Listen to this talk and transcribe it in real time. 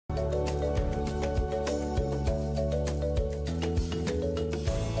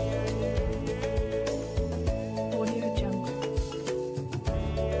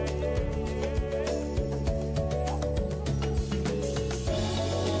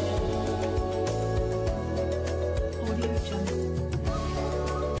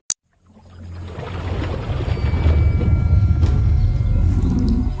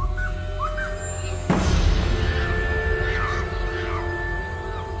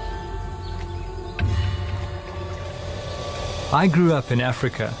I grew up in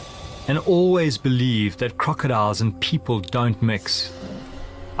Africa and always believed that crocodiles and people don't mix.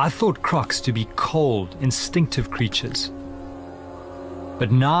 I thought crocs to be cold, instinctive creatures.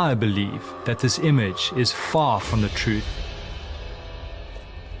 But now I believe that this image is far from the truth.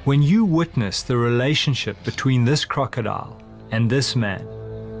 When you witness the relationship between this crocodile and this man,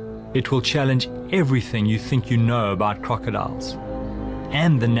 it will challenge everything you think you know about crocodiles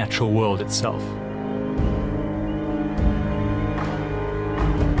and the natural world itself.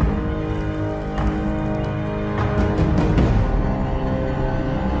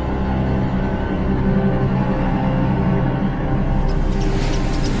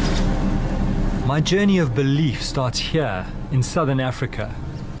 My journey of belief starts here in southern Africa,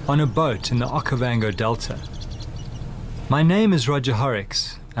 on a boat in the Okavango Delta. My name is Roger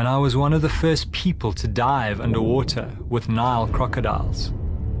Horrocks, and I was one of the first people to dive underwater with Nile crocodiles.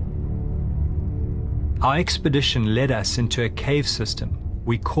 Our expedition led us into a cave system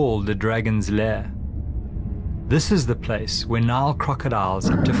we called the Dragon's Lair. This is the place where Nile crocodiles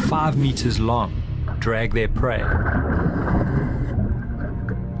up to 5 meters long drag their prey.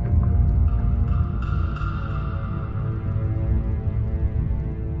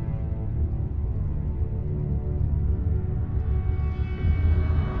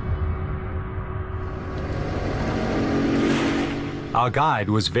 Our guide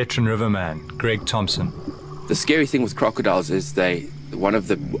was veteran riverman Greg Thompson. The scary thing with crocodiles is they're one of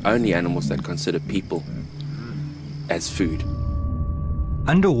the only animals that consider people as food.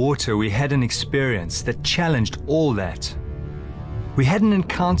 Underwater, we had an experience that challenged all that. We had an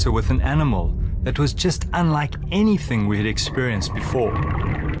encounter with an animal that was just unlike anything we had experienced before.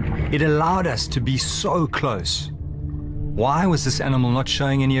 It allowed us to be so close. Why was this animal not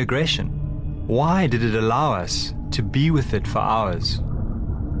showing any aggression? Why did it allow us to be with it for hours?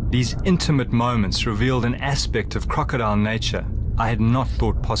 These intimate moments revealed an aspect of crocodile nature I had not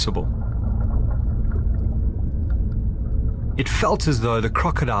thought possible. It felt as though the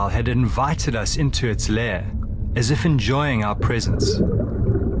crocodile had invited us into its lair, as if enjoying our presence.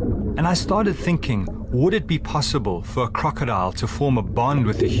 And I started thinking, would it be possible for a crocodile to form a bond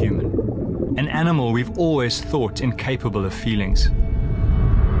with a human, an animal we've always thought incapable of feelings?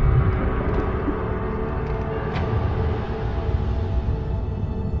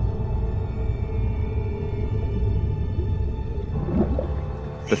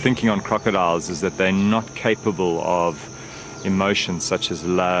 The thinking on crocodiles is that they're not capable of emotions such as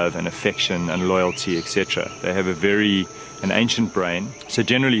love and affection and loyalty, etc. They have an ancient brain. So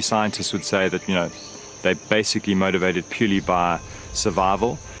generally scientists would say that, they're basically motivated purely by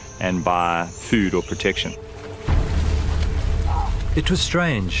survival and by food or protection. It was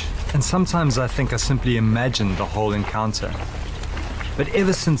strange, and sometimes I think I simply imagined the whole encounter. But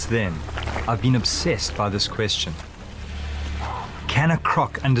ever since then, I've been obsessed by this question. Can a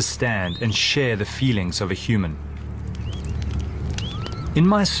croc understand and share the feelings of a human? In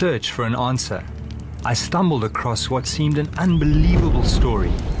my search for an answer, I stumbled across what seemed an unbelievable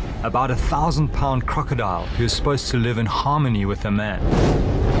story about a 1,000-pound crocodile who is supposed to live in harmony with a man.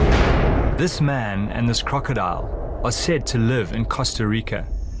 This man and this crocodile are said to live in Costa Rica.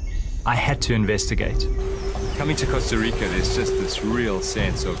 I had to investigate. Coming to Costa Rica, there's just this real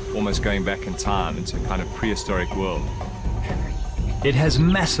sense of almost going back in time into a kind of prehistoric world. It has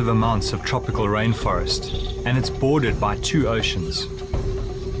massive amounts of tropical rainforest, and it's bordered by 2 oceans.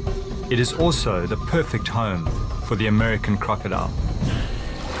 It is also the perfect home for the American crocodile.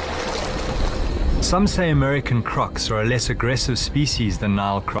 Some say American crocs are a less aggressive species than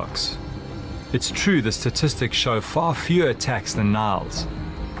Nile crocs. It's true the statistics show far fewer attacks than Niles,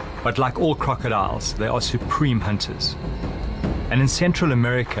 but like all crocodiles, they are supreme hunters. And in Central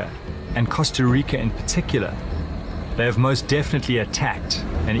America, and Costa Rica in particular, they have most definitely attacked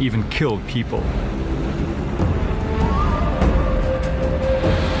and even killed people.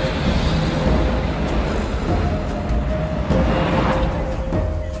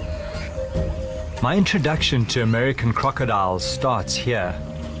 My introduction to American crocodiles starts here,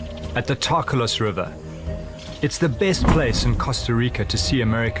 at the Tarcolos River. It's the best place in Costa Rica to see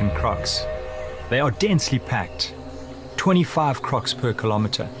American crocs. They are densely packed, 25 crocs per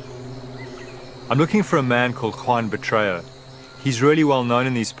kilometer. I'm looking for a man called Juan Betreo. He's really well known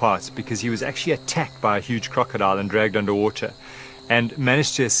in these parts because he was actually attacked by a huge crocodile and dragged underwater, and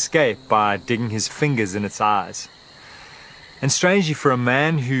managed to escape by digging his fingers in its eyes. And strangely, for a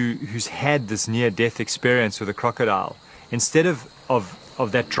man who's had this near-death experience with a crocodile, instead of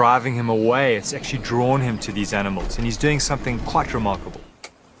that driving him away, it's actually drawn him to these animals, and he's doing something quite remarkable.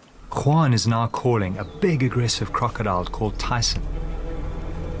 Juan is now calling a big aggressive crocodile called Tyson.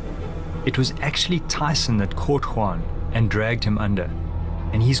 It was actually Tyson that caught Juan and dragged him under.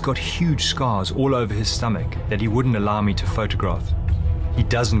 And he's got huge scars all over his stomach that he wouldn't allow me to photograph. He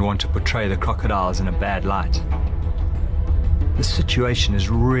doesn't want to portray the crocodiles in a bad light. This situation is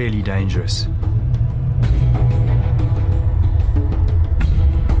really dangerous.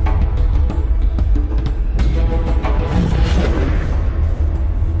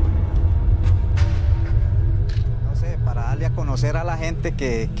 Conocer a la gente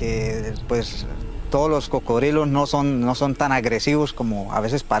que pues todos los cocodrilos no son tan agresivos como a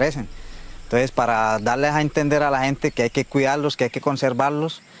veces parecen. Entonces, para darles a entender a la gente que hay que cuidarlos, que hay que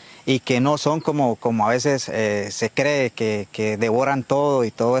conservarlos y que no son como a veces se cree que devoran todo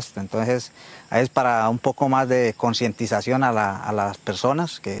y todo esto. Entonces, es para un poco más de concientización a las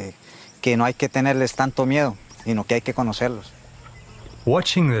personas que no hay que tenerles tanto miedo, sino que hay que conocerlos.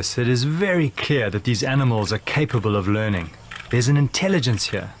 Watching this, it is very clear that these animals are capable of learning. There's an intelligence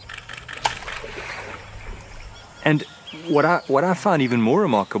here. And what I found even more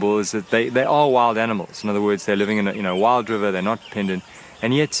remarkable is that they are wild animals. In other words, they're living in a wild river, they're not dependent.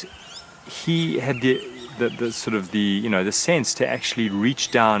 And yet he had the sort of the sense to actually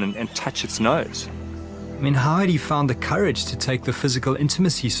reach down and touch its nose. I mean, how had he found the courage to take the physical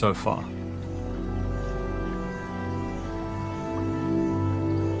intimacy so far?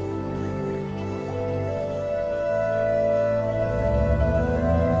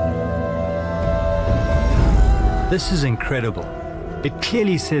 This is incredible. It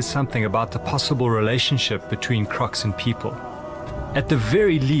clearly says something about the possible relationship between crocs and people. At the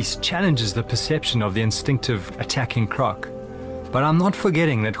very least, challenges the perception of the instinctive attacking croc. But I'm not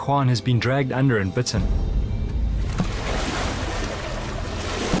forgetting that Juan has been dragged under and bitten.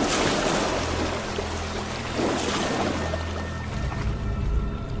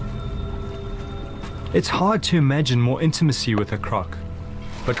 It's hard to imagine more intimacy with a croc.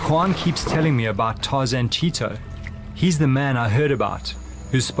 But Juan keeps telling me about Tarzan Cheeto. He's the man I heard about,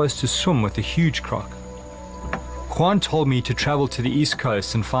 who's supposed to swim with a huge croc. Juan told me to travel to the East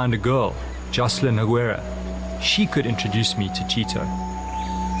Coast and find a girl, Jocelyn Aguera. She could introduce me to Cheeto.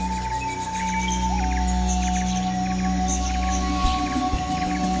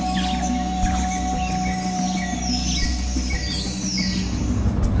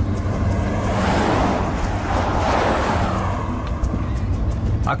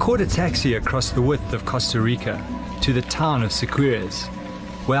 I caught a taxi across the width of Costa Rica to the town of Siquirres,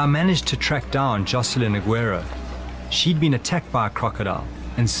 where I managed to track down Jocelyn Aguero. She'd been attacked by a crocodile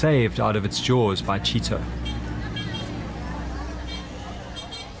and saved out of its jaws by Cheeto.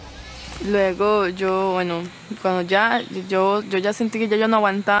 Luego cuando yo ya sentí que ya yo no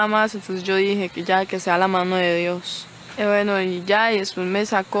aguantaba más, entonces yo dije que sea la mano de Dios. Y después me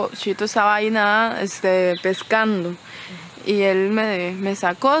sacó, Cheeto estaba ahí pescando. Y él me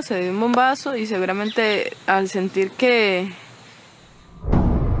sacó, se dio un bombazo y seguramente al sentir que...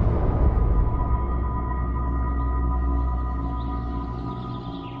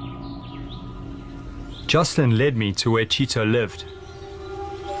 Jocelyn led me to where Cheeto lived.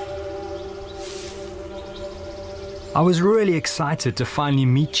 I was really excited to finally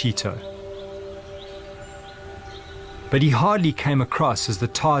meet Cheeto. But he hardly came across as the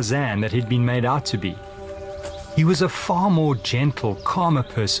Tarzan that he'd been made out to be. He was a far more gentle, calmer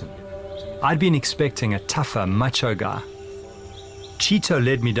person. I'd been expecting a tougher, macho guy. Cheeto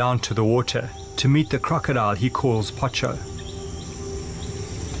led me down to the water to meet the crocodile he calls Pocho.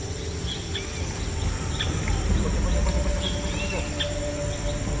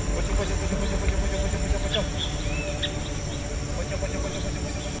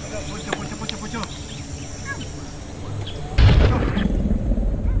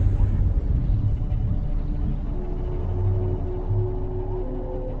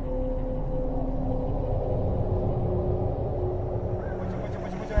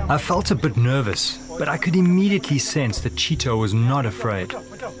 I felt a bit nervous, but I could immediately sense that Cheeto was not afraid.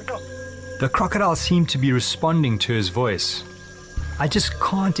 The crocodile seemed to be responding to his voice. I just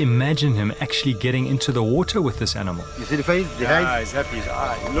can't imagine him actually getting into the water with this animal. You see the face? The eyes? He's happy, his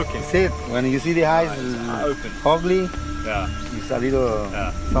eye, looking. See it? When you see the eyes open. ugly, Yeah. it's a little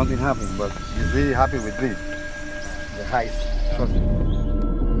something happened, but he's really happy with this. The eyes.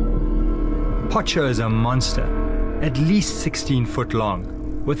 Pocho is a monster, at least 16 foot long,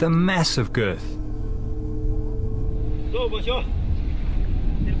 with a massive girth.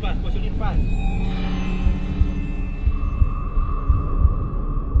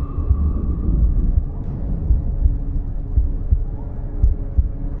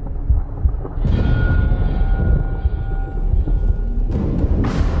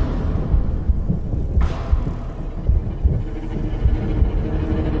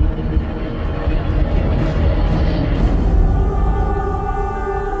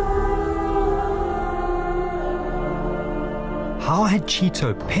 had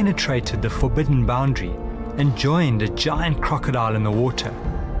Cheeto penetrated the forbidden boundary and joined a giant crocodile in the water?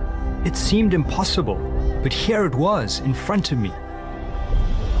 It seemed impossible, but here it was in front of me.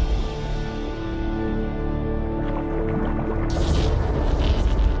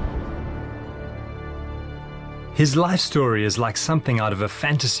 His life story is like something out of a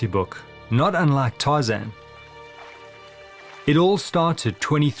fantasy book, not unlike Tarzan. It all started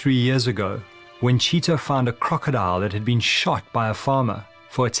 23 years ago when Cheeto found a crocodile that had been shot by a farmer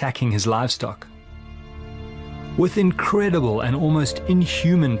for attacking his livestock. With incredible and almost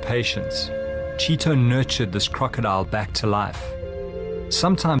inhuman patience, Cheeto nurtured this crocodile back to life,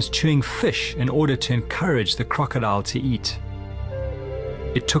 sometimes chewing fish in order to encourage the crocodile to eat.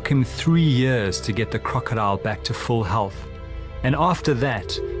 It took him 3 years to get the crocodile back to full health, and after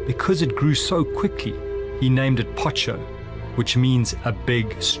that, because it grew so quickly, he named it Pocho, which means a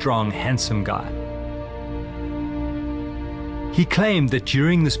big, strong, handsome guy. He claimed that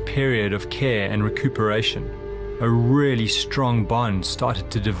during this period of care and recuperation, a really strong bond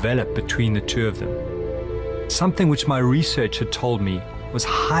started to develop between the two of them, something which my research had told me was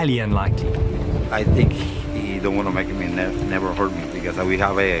highly unlikely. I think he don't want to make me never hurt me because we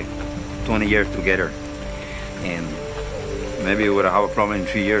have 20 years together, and maybe we would have a problem in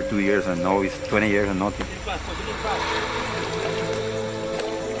 3 years, 2 years, and now it's 20 years and nothing.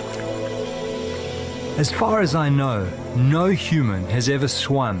 As far as I know, no human has ever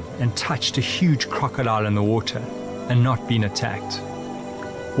swum and touched a huge crocodile in the water and not been attacked.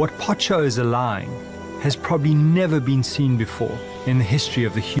 What Pocho is allowing has probably never been seen before in the history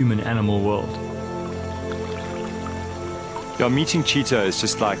of the human-animal world. Yeah, meeting Cheeto is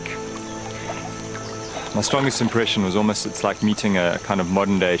just like, my strongest impression was almost, it's like meeting a kind of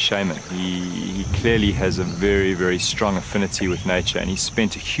modern day shaman. He clearly has a very, very strong affinity with nature, and he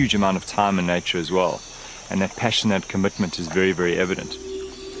spent a huge amount of time in nature as well. And that passion, that commitment is very, very evident.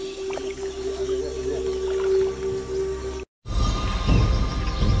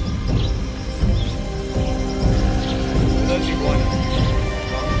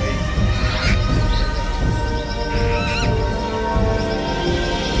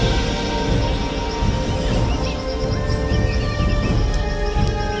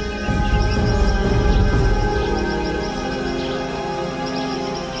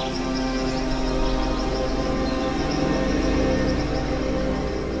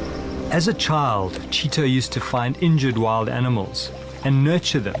 As a child, Cheeto used to find injured wild animals and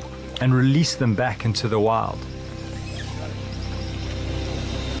nurture them and release them back into the wild.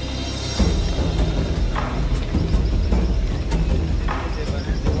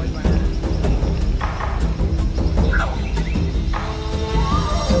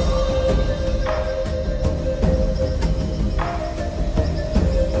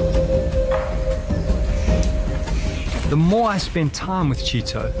 The more I spent time with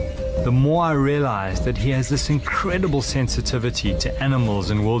Cheeto, the more I realized that he has this incredible sensitivity to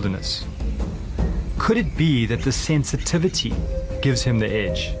animals and wilderness. Could it be that the sensitivity gives him the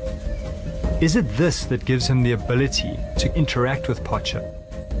edge? Is it this that gives him the ability to interact with Pocho?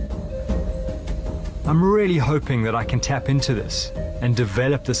 I'm really hoping that I can tap into this and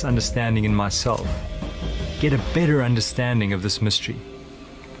develop this understanding in myself, get a better understanding of this mystery.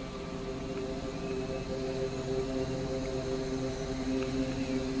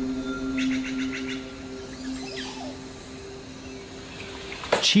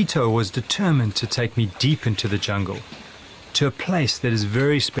 Cheeto was determined to take me deep into the jungle, to a place that is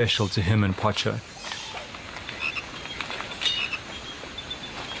very special to him and Pocho.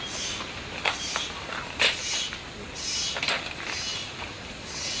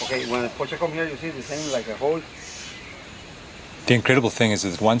 Okay, when Pocho come here, you see the same like a hole. The incredible thing is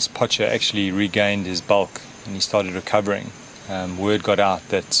that once Pocho actually regained his bulk and he started recovering, word got out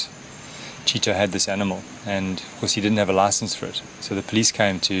that Cheeto had this animal, and of course he didn't have a license for it, so the police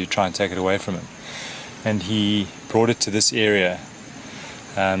came to try and take it away from him, and he brought it to this area.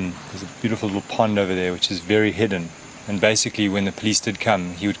 There's a beautiful little pond over there which is very hidden, and basically when the police did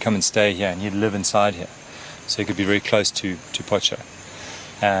come, he would come and stay here and he'd live inside here, so he could be very close to Pocho,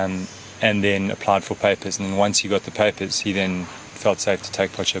 and then applied for papers, and then once he got the papers he then felt safe to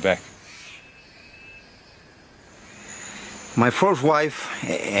take Pocho back. My first wife,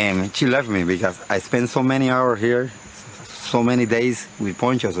 she left me because I spent so many hours here, so many days with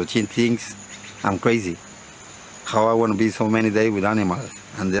Poncho, so she thinks I'm crazy. How I want to be so many days with animals,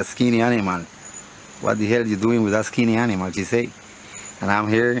 and that skinny animal. What the hell are you doing with that skinny animal, she say? And I'm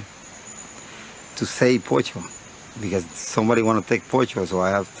here to save Pocho, because somebody want to take Pocho, so I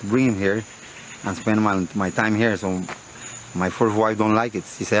have to bring him here and spend my time here. So my first wife don't like it.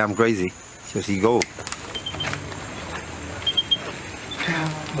 She say I'm crazy, so she go.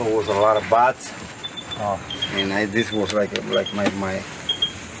 was a lot of bats. And this was like my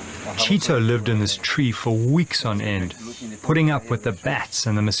Cheeto lived in this tree for weeks on end, putting up with the bats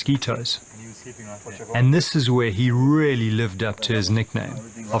and the mosquitoes. And this is where he really lived up to his nickname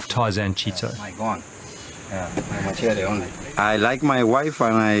of Tarzan Cheeto. my gun. My machete only. I like my wife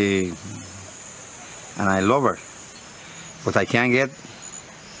and I love her, but I think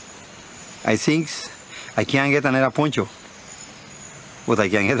I can't get another poncho. But I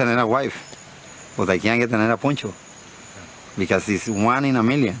can get another wife. But I can't get another poncho because it's 1 in a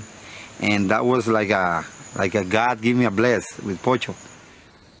million, and that was like a God give me a bless with poncho.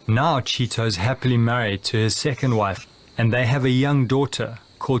 Now Cheeto's happily married to his second wife, and they have a young daughter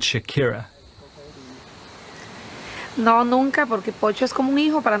called Shakira. No, nunca, porque Pocho es como un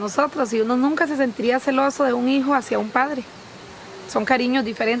hijo para nosotros y uno nunca se sentiría celoso de un hijo hacia un padre. Son cariños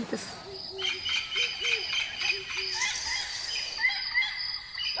diferentes.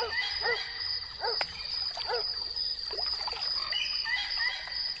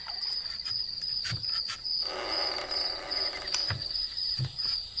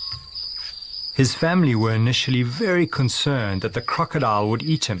 His family were initially very concerned that the crocodile would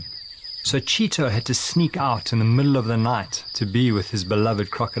eat him, so Cheeto had to sneak out in the middle of the night to be with his beloved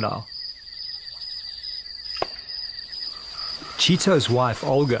crocodile. Cheeto's wife,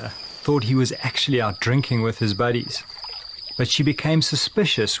 Olga, thought he was actually out drinking with his buddies, but she became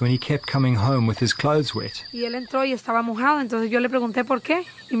suspicious when he kept coming home with his clothes wet. Y él entró y estaba mojado, entonces yo le pregunté por qué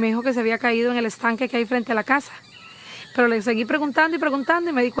y me dijo que se había caído en el estanque que hay frente a la casa. Pero le seguí preguntando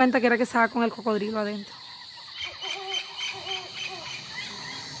y me di cuenta que era que estaba con el cocodrilo adentro.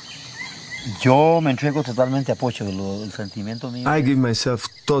 Yo me entrego totalmente a Pocho, el sentimiento mío. I give myself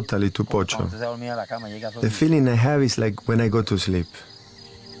totally to Pocho. The feeling I have is like when I go to sleep.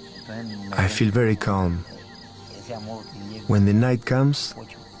 I feel very calm. When the night comes,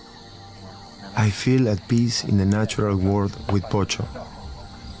 I feel at peace in the natural world with Pocho.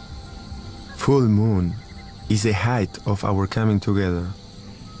 Full moon is the height of our coming together.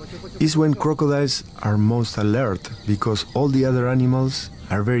 It's when crocodiles are most alert because all the other animals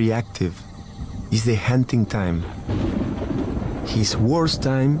are very active. It's the hunting time. His worst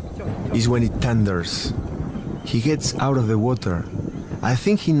time is when it thunders. He gets out of the water. I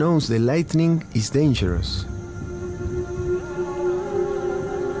think he knows the lightning is dangerous.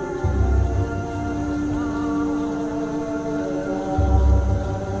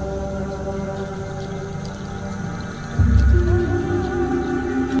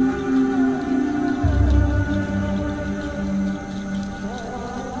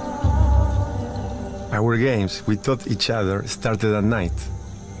 Our games we taught each other started at night.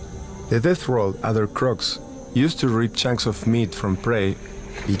 The death roll other crocs used to rip chunks of meat from prey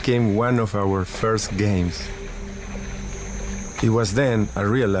became one of our first games. It was then I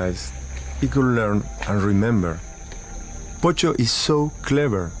realized he could learn and remember. Pocho is so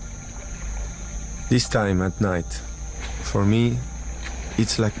clever. This time at night, for me,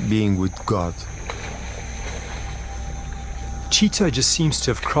 it's like being with God. Cheeto just seems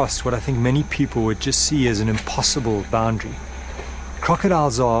to have crossed what I think many people would just see as an impossible boundary.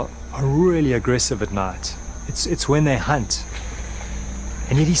 Crocodiles are really aggressive at night. It's when they hunt.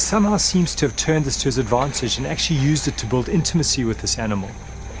 And yet he somehow seems to have turned this to his advantage and actually used it to build intimacy with this animal.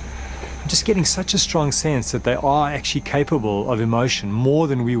 I'm just getting such a strong sense that they are actually capable of emotion more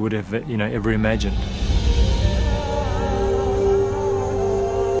than we would have, ever imagined.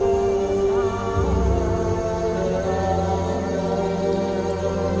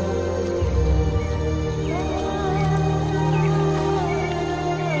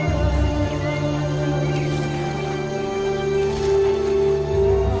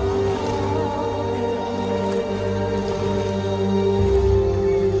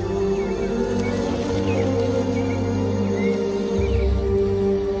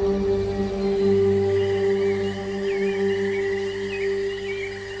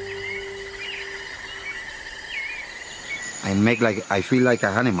 I feel like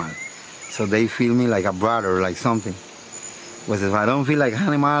an animal, so they feel me like a brother, like something. But if I don't feel like an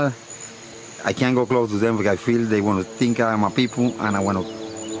animal, I can't go close to them because I feel they want to think I'm a people and I want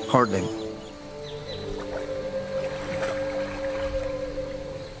to hurt them.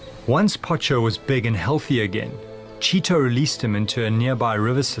 Once Pocho was big and healthy again, Cheeto released him into a nearby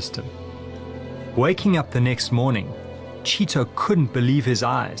river system. Waking up the next morning, Cheeto couldn't believe his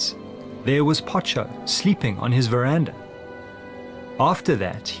eyes. There was Pocho sleeping on his veranda. After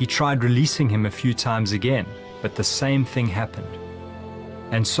that, he tried releasing him a few times again, but the same thing happened.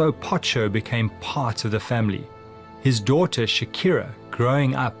 And so Pocho became part of the family, his daughter Shakira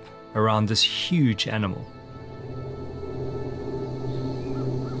growing up around this huge animal.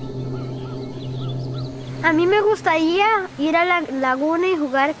 A mí me gustaría ir a la laguna y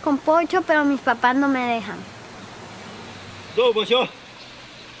jugar con Pocho, pero mis papás no me dejan.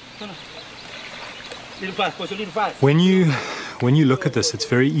 When you look at this, it's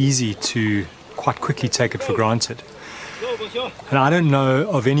very easy to quite quickly take it for granted. And I don't know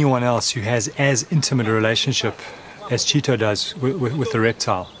of anyone else who has as intimate a relationship as Cheeto does with the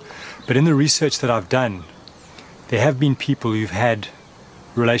reptile. But in the research that I've done, there have been people who've had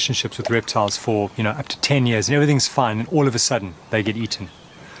relationships with reptiles for, up to 10 years, and everything's fine, and all of a sudden they get eaten.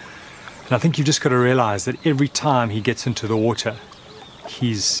 And I think you've just got to realize that every time he gets into the water,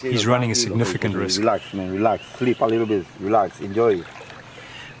 he's running a significant risk. Relax, man, relax. Sleep a little bit. Relax. Enjoy.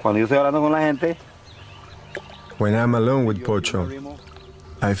 Cuando yo estoy hablando con la gente, when I'm alone with Pocho,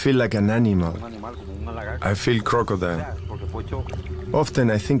 I feel like an animal. I feel crocodile. Often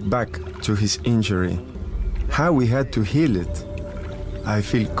I think back to his injury, how we had to heal it. I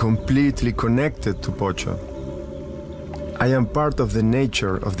feel completely connected to Pocho. I am part of the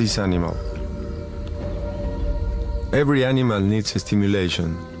nature of this animal. Every animal needs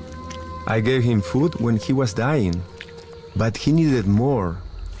stimulation. I gave him food when he was dying, but he needed more.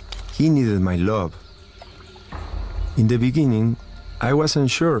 He needed my love. In the beginning, I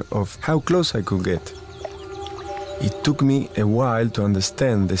wasn't sure of how close I could get. It took me a while to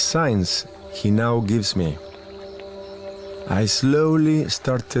understand the signs he now gives me. I slowly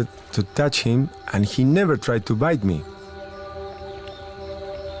started to touch him, and he never tried to bite me.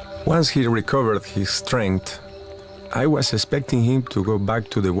 Once he recovered his strength, I was expecting him to go back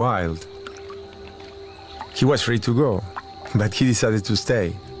to the wild. He was free to go, but he decided to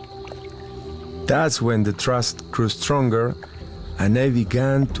stay. That's when the trust grew stronger, and I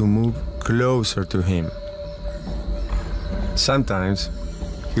began to move closer to him. Sometimes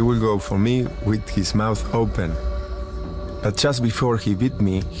he will go for me with his mouth open, but just before he bit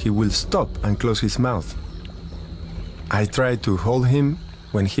me, he will stop and close his mouth. I tried to hold him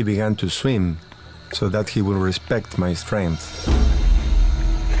when he began to swim, so that he will respect my strength.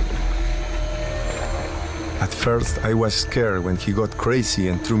 At first, I was scared when he got crazy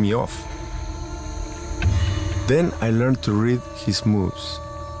and threw me off. Then I learned to read his moves.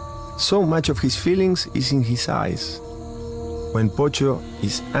 So much of his feelings is in his eyes. When Pocho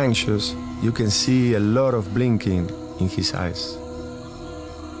is anxious, you can see a lot of blinking in his eyes.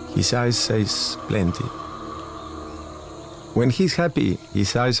 His eyes says plenty. When he's happy,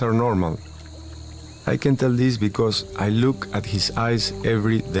 his eyes are normal. I can tell this because I look at his eyes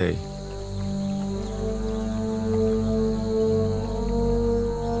every day.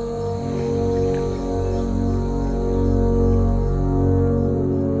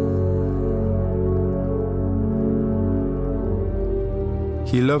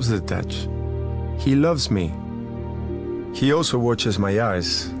 He loves the touch. He loves me. He also watches my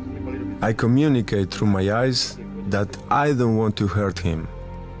eyes. I communicate through my eyes that I don't want to hurt him.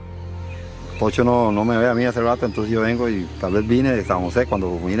 Pocho no me ve a mí hace rato, entonces yo vengo y tal vez vine de San José,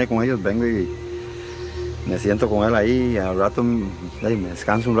 cuando vine con ellos vengo y me siento con él ahí, y al rato me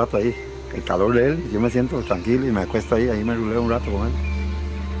descanso un rato ahí. El calor de él, yo me siento tranquilo y me acuesto ahí me ruleo un rato con él.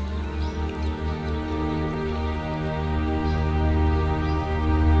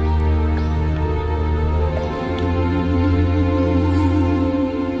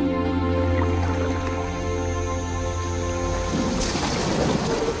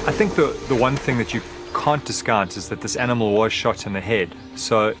 I think the one thing that you can't discount is that this animal was shot in the head,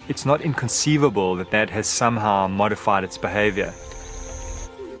 so it's not inconceivable that has somehow modified its behavior.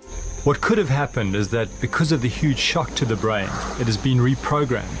 What could have happened is that because of the huge shock to the brain, it has been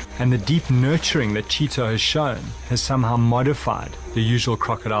reprogrammed, and the deep nurturing that Cheeto has shown has somehow modified the usual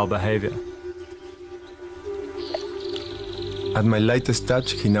crocodile behavior. At my lightest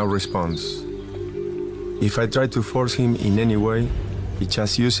touch, he now responds. If I try to force him in any way, he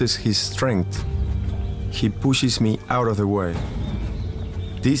just uses his strength. He pushes me out of the way.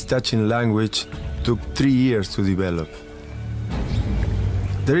 This touching language took 3 years to develop.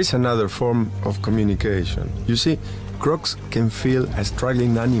 There is another form of communication. You see, crocs can feel a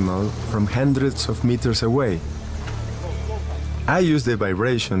struggling animal from hundreds of meters away. I use the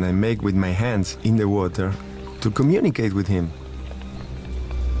vibration I make with my hands in the water to communicate with him.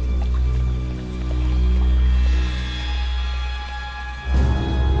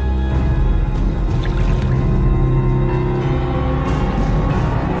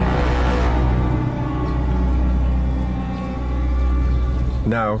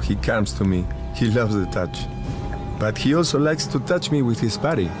 Now he comes to me. He loves the touch. But he also likes to touch me with his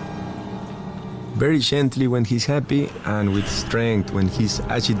body. Very gently when he's happy and with strength when he's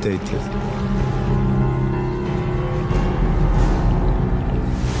agitated.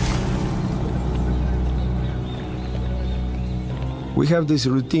 We have this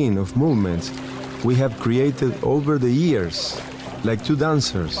routine of movements we have created over the years, like two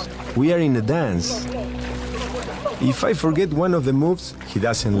dancers. We are in a dance. If I forget one of the moves, he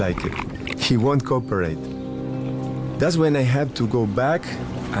doesn't like it. He won't cooperate. That's when I have to go back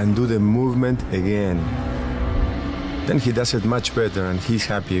and do the movement again. Then he does it much better and he's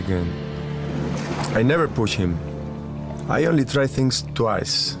happy again. I never push him. I only try things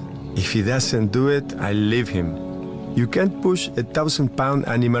twice. If he doesn't do it, I leave him. You can't push a 1,000-pound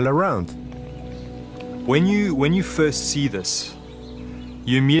animal around. When you first see this,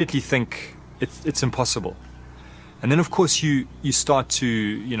 you immediately think it's impossible. And then of course you start to,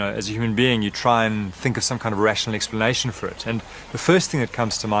 you know, as a human being, you try and think of some kind of rational explanation for it. And the first thing that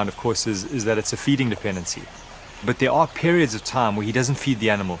comes to mind, of course, is that it's a feeding dependency. But there are periods of time where he doesn't feed the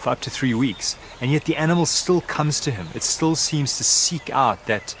animal for up to 3 weeks, and yet the animal still comes to him. It still seems to seek out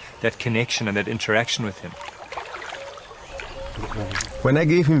that connection and that interaction with him. When I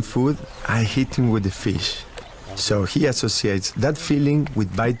give him food, I hit him with the fish. So he associates that feeling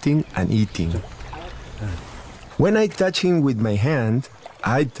with biting and eating. When I touch him with my hand,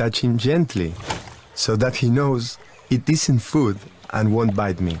 I touch him gently, so that he knows it isn't food and won't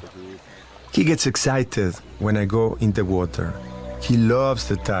bite me. He gets excited when I go in the water. He loves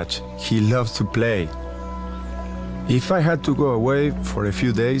the touch. He loves to play. If I had to go away for a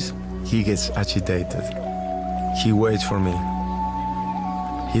few days, he gets agitated. He waits for me.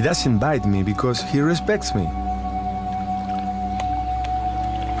 He doesn't bite me because he respects me.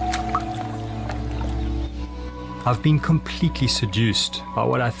 I've been completely seduced by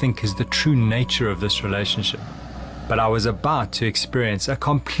what I think is the true nature of this relationship. But I was about to experience a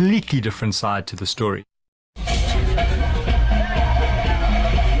completely different side to the story.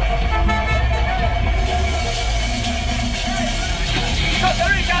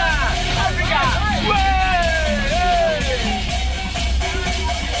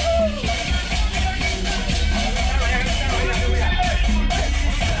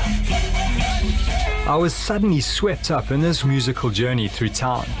 I was suddenly swept up in this musical journey through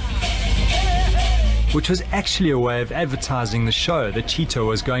town, which was actually a way of advertising the show that Cheeto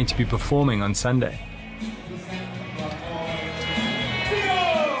was going to be performing on Sunday.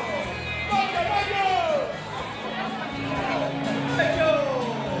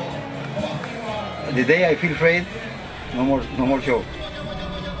 The day I feel afraid, no more show.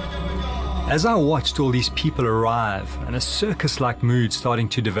 As I watched all these people arrive and a circus-like mood starting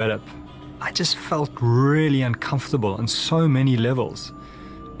to develop, I just felt really uncomfortable on so many levels.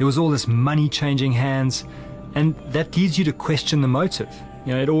 There was all this money changing hands, and that leads you to question the motive.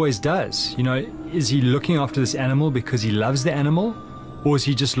 You know, it always does. You know, is he looking after this animal because he loves the animal, or is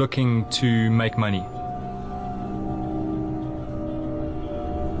he just looking to make money?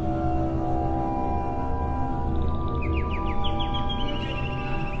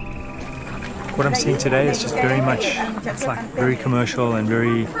 What I'm seeing today is just very much, it's like very commercial and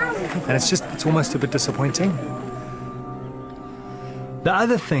it's almost a bit disappointing. The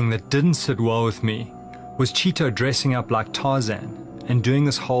other thing that didn't sit well with me was Cheeto dressing up like Tarzan and doing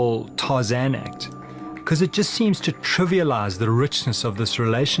this whole Tarzan act, because it just seems to trivialize the richness of this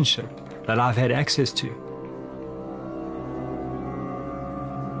relationship that I've had access to.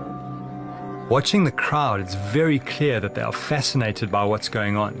 Watching the crowd, it's very clear that they are fascinated by what's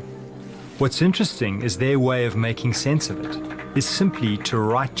going on. What's interesting is their way of making sense of it is simply to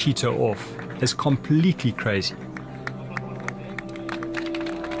write Cheeto off as completely crazy.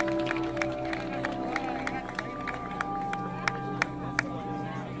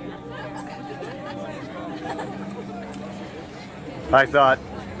 I thought,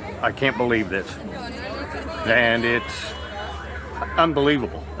 I can't believe this. And it's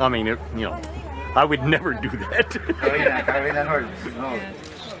unbelievable. I mean, I would never do that.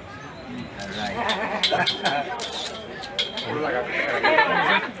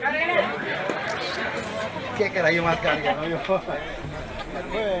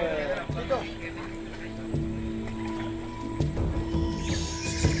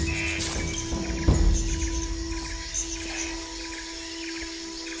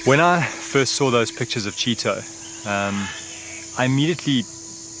 When I first saw those pictures of Cheeto, I immediately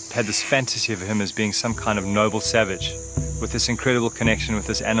had this fantasy of him as being some kind of noble savage with this incredible connection with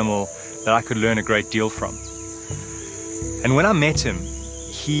this animal that I could learn a great deal from. And when I met him,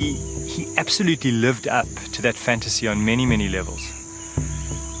 he absolutely lived up to that fantasy on many, many levels.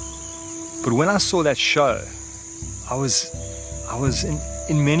 But when I saw that show, I was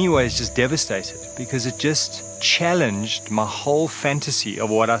in many ways just devastated, because it just challenged my whole fantasy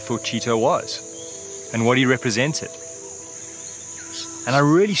of what I thought Cheeto was and what he represented. And I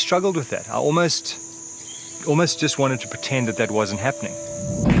really struggled with that. I almost almost just wanted to pretend that that wasn't happening.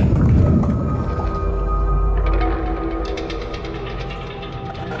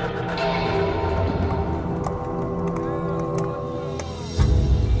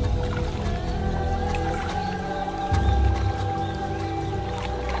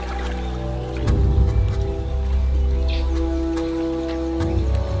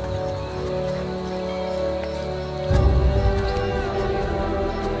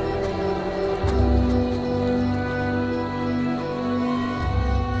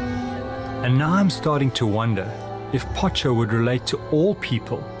 And now I'm starting to wonder if Pocho would relate to all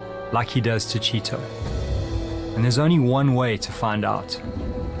people like he does to Cheeto. And there's only one way to find out. So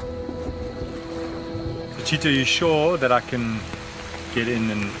Cheeto, you sure that I can get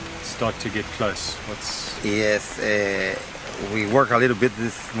in and start to get close? Yes, we worked a little bit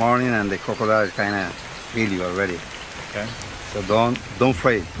this morning and the crocodile kind of feel you already. Okay. So don't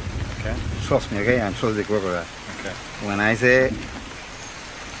afraid. Okay. Trust me, okay? And trust the crocodile. Okay. When I say,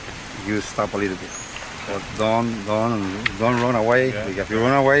 you stop a little bit. But don't run away. Yeah. Because if you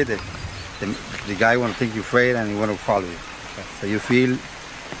run away, the guy want to think you're afraid and he want to follow you. Okay. So you feel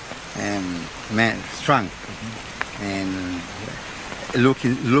strong and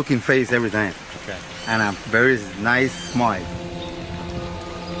looking face every time. Okay. And a very nice smile.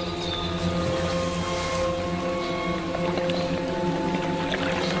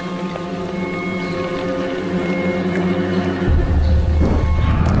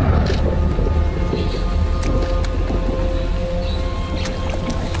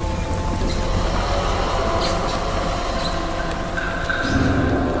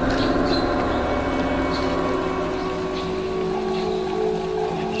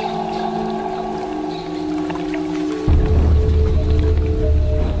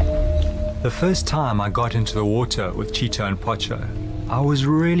 The first time I got into the water with Cheeto and Pocho, I was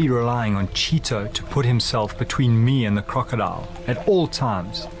really relying on Cheeto to put himself between me and the crocodile at all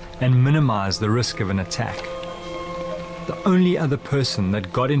times and minimize the risk of an attack. The only other person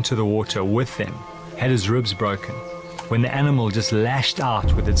that got into the water with them had his ribs broken when the animal just lashed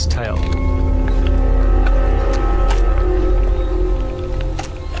out with its tail.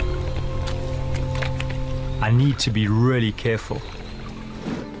 I need to be really careful.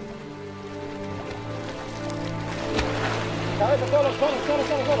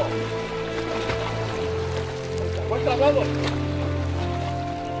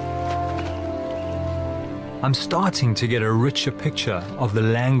 I'm starting to get a richer picture of the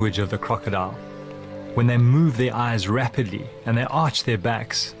language of the crocodile. When they move their eyes rapidly and they arch their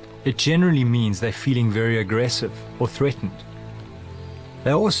backs, it generally means they're feeling very aggressive or threatened.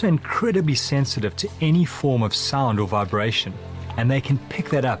 They're also incredibly sensitive to any form of sound or vibration, and they can pick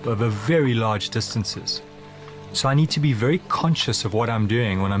that up over very large distances. So I need to be very conscious of what I'm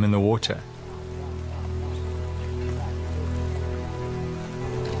doing when I'm in the water.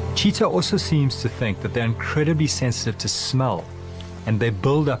 Cheetah also seems to think that they're incredibly sensitive to smell, and they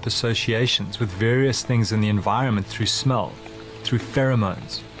build up associations with various things in the environment through smell, through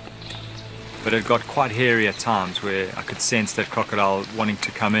pheromones. But it got quite hairy at times where I could sense that crocodile wanting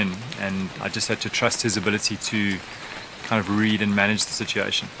to come in, and I just had to trust his ability to kind of read and manage the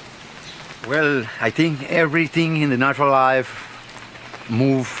situation. Well, I think everything in the natural life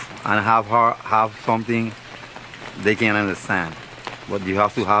move and have something they can understand. But you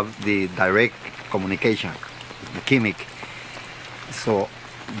have to have the direct communication, the chemic. So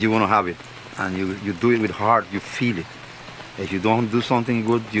you want to have it, and you do it with heart, you feel it. If you don't do something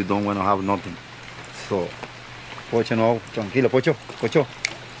good, you don't want to have nothing. So, Pocho, no, tranquilo, Pocho, Pocho.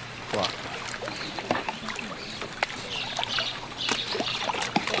 Wow.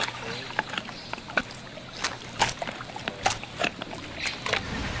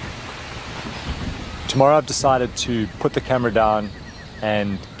 Tomorrow I've decided to put the camera down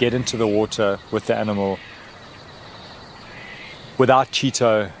and get into the water with the animal without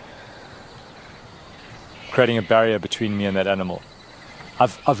Cheeto creating a barrier between me and that animal.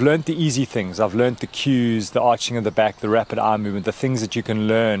 I've learned the easy things. I've learned the cues, the arching of the back, the rapid eye movement, the things that you can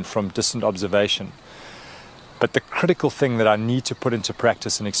learn from distant observation. But the critical thing that I need to put into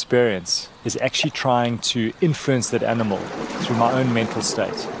practice and experience is actually trying to influence that animal through my own mental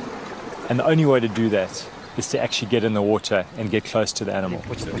state. And the only way to do that is to actually get in the water and get close to the animal.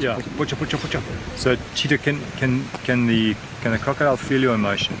 Yeah. So, Cheeto, can the crocodile feel your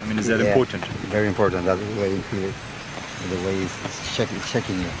emotion? I mean, is that important? Very important. That's the way you feel it. The way it's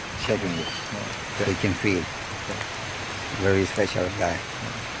checking you. Okay. They can feel. Okay. Very special guy.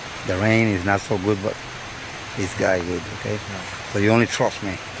 The rain is not so good, but this guy good. Okay. Yeah. So you only trust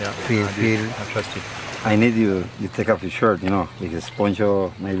me. Yeah. Feel. I trust you. I need you take off your shirt, you know, because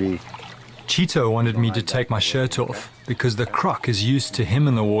Poncho maybe Cheeto wanted me to take my shirt off because the croc is used to him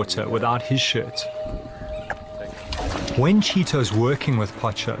in the water without his shirt. When Cheeto's working with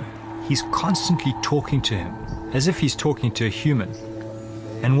Pocho, he's constantly talking to him as if he's talking to a human.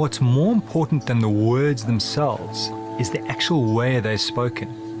 And what's more important than the words themselves is the actual way they're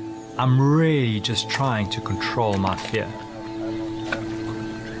spoken. I'm really just trying to control my fear.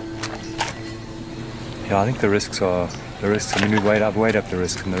 Yeah, I think the risks, I mean, I've weighed up the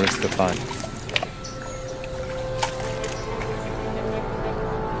risks, and the risks are fine.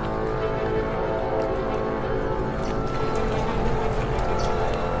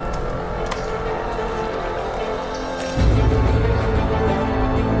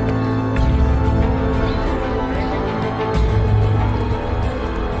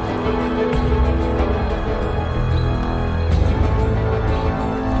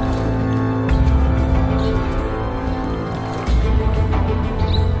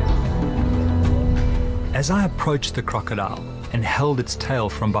 As I approached the crocodile and held its tail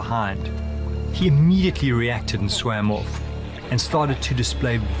from behind, he immediately reacted and swam off and started to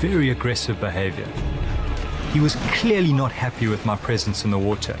display very aggressive behavior. He was clearly not happy with my presence in the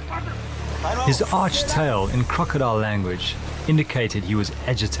water. His arched tail in crocodile language indicated he was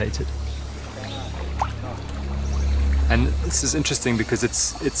agitated. And this is interesting because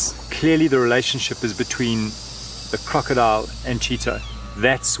it's clearly the relationship is between the crocodile and Cheeto.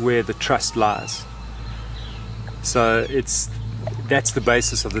 That's where the trust lies. So that's the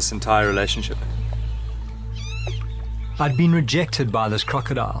basis of this entire relationship. I'd been rejected by this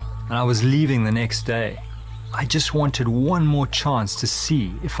crocodile and I was leaving the next day. I just wanted one more chance to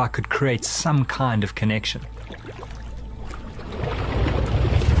see if I could create some kind of connection.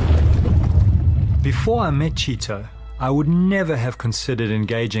 Before I met Cheeto, I would never have considered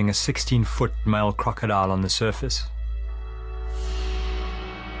engaging a 16-foot male crocodile on the surface.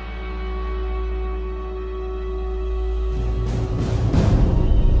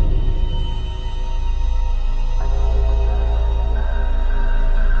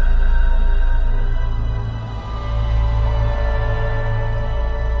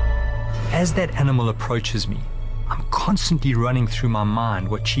 As that animal approaches me, I'm constantly running through my mind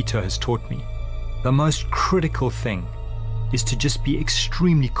what Cheeto has taught me. The most critical thing is to just be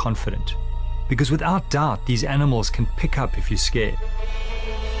extremely confident, because without doubt, these animals can pick up if you're scared.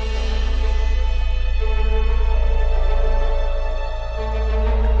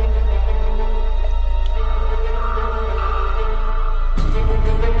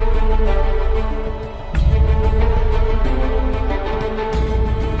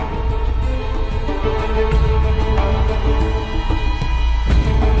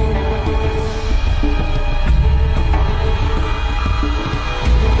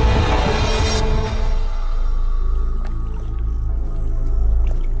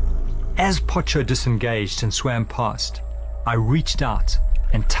 As Pocho disengaged and swam past, I reached out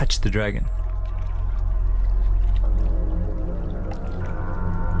and touched the dragon.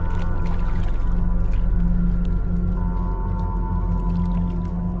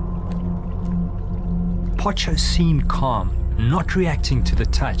 Pocho seemed calm, not reacting to the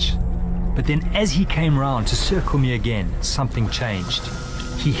touch. But then as he came round to circle me again, something changed.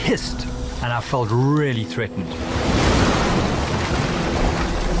 He hissed, and I felt really threatened.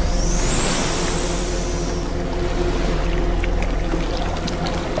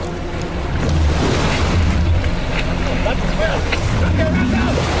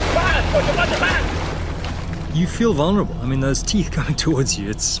 You feel vulnerable. I mean, those teeth coming towards you,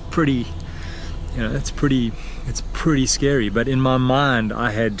 it's pretty, it's pretty scary. But in my mind,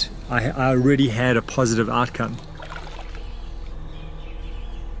 I already had a positive outcome.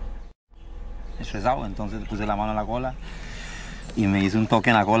 Estresado, entonces puse la mano en la cola y me hizo un toque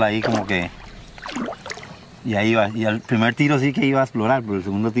en la cola ahí como que y ahí iba. Y al primer tiro sí que iba a explorar, pero el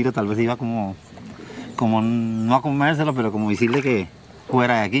segundo tiro tal vez iba como no a comérselo, pero como decirle que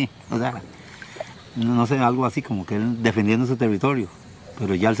fuera de aquí. O sea, no sé, algo así como que él defendiendo su territorio.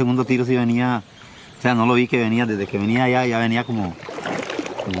 Pero ya el segundo tiro sí venía, o sea, no lo vi que venía, desde que venía allá ya venía como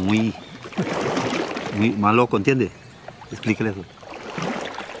muy más loco, ¿entiende? Explíquele eso.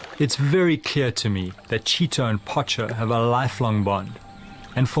 It's very clear to me that Cheeto and Pocho have a lifelong bond,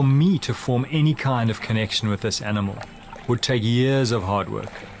 and for me to form any kind of connection with this animal would take years of hard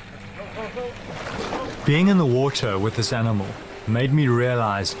work. Being in the water with this animal made me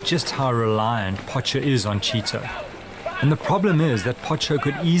realize just how reliant Pocho is on Cheeto. And the problem is that Pocho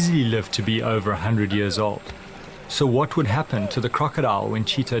could easily live to be over 100 years old. So what would happen to the crocodile when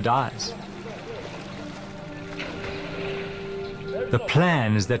Cheeto dies? The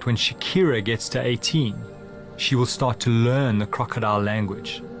plan is that when Shakira gets to 18, she will start to learn the crocodile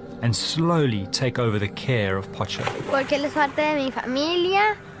language. and slowly take over the care of Pocho. Porque él es parte de mi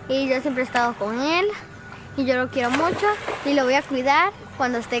familia y yo siempre he estado con él y yo lo quiero mucho y lo voy a cuidar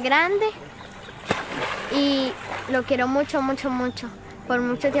cuando esté grande y lo quiero mucho, mucho, mucho. Por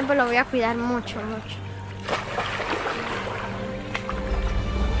mucho tiempo lo voy a cuidar mucho, mucho.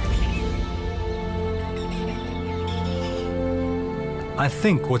 I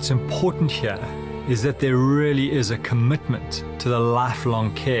think what's important here is that there really is a commitment to the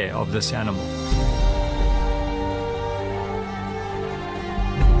lifelong care of this animal.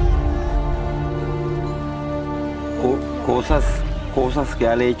 Cosas que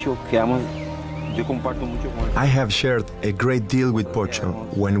ha hecho que yo comparto mucho con él. I have shared a great deal with Pocho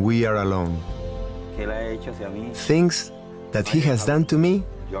when we are alone. Que él ha hecho hacia mí. Things that he has done to me,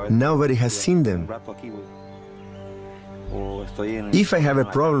 nobody has seen them. If I have a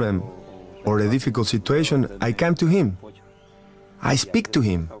problem or a difficult situation, I come to him. I speak to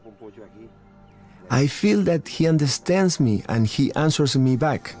him. I feel that he understands me and he answers me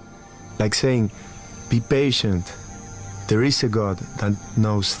back, like saying, "Be patient. There is a God that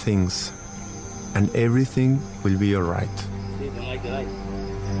knows things, and everything will be all right."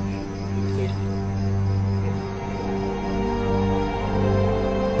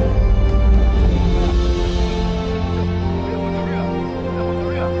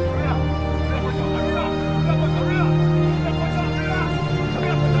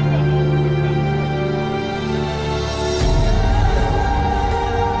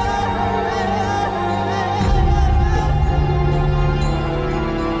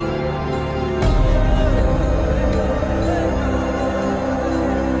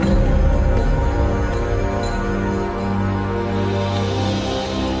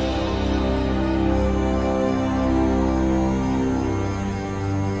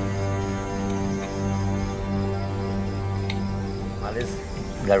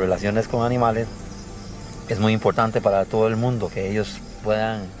 Las relaciones con animales es muy importante para todo el mundo, que ellos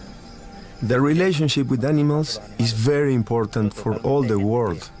puedan. The relationship with animals is very important for all the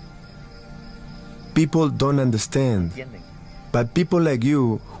world. People don't understand, but people like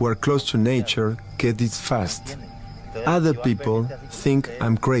you who are close to nature get it fast. Other people think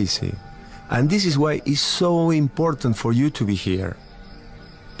I'm crazy, and this is why it's so important for you to be here,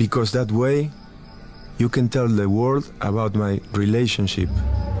 because that way you can tell the world about my relationship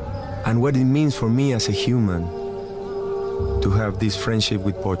and what it means for me as a human to have this friendship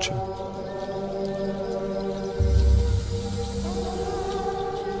with Pocho.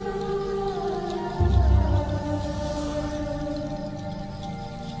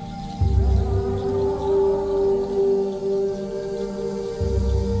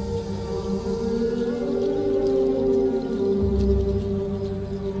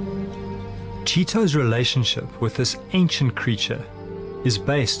 Chito's relationship with this ancient creature is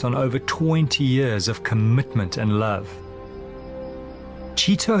based on over 20 years of commitment and love.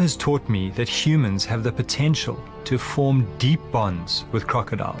 Chito has taught me that humans have the potential to form deep bonds with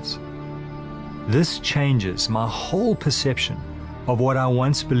crocodiles. This changes my whole perception of what I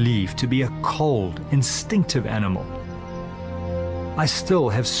once believed to be a cold, instinctive animal. I still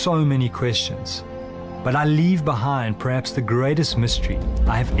have so many questions, but I leave behind perhaps the greatest mystery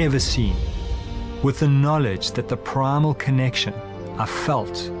I have ever seen, with the knowledge that the primal connection I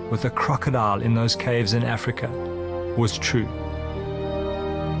felt with a crocodile in those caves in Africa was true.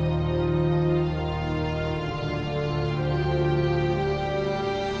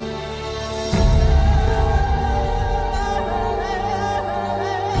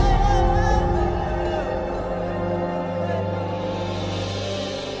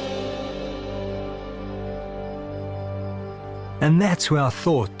 And that's where I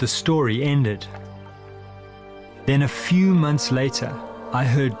thought the story ended. Then a few months later, I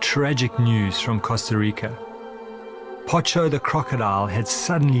heard tragic news from Costa Rica. Pocho the crocodile had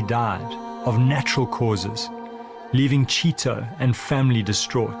suddenly died of natural causes, leaving Chito and family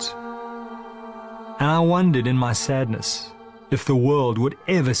distraught. And I wondered in my sadness if the world would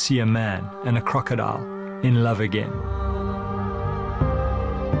ever see a man and a crocodile in love again.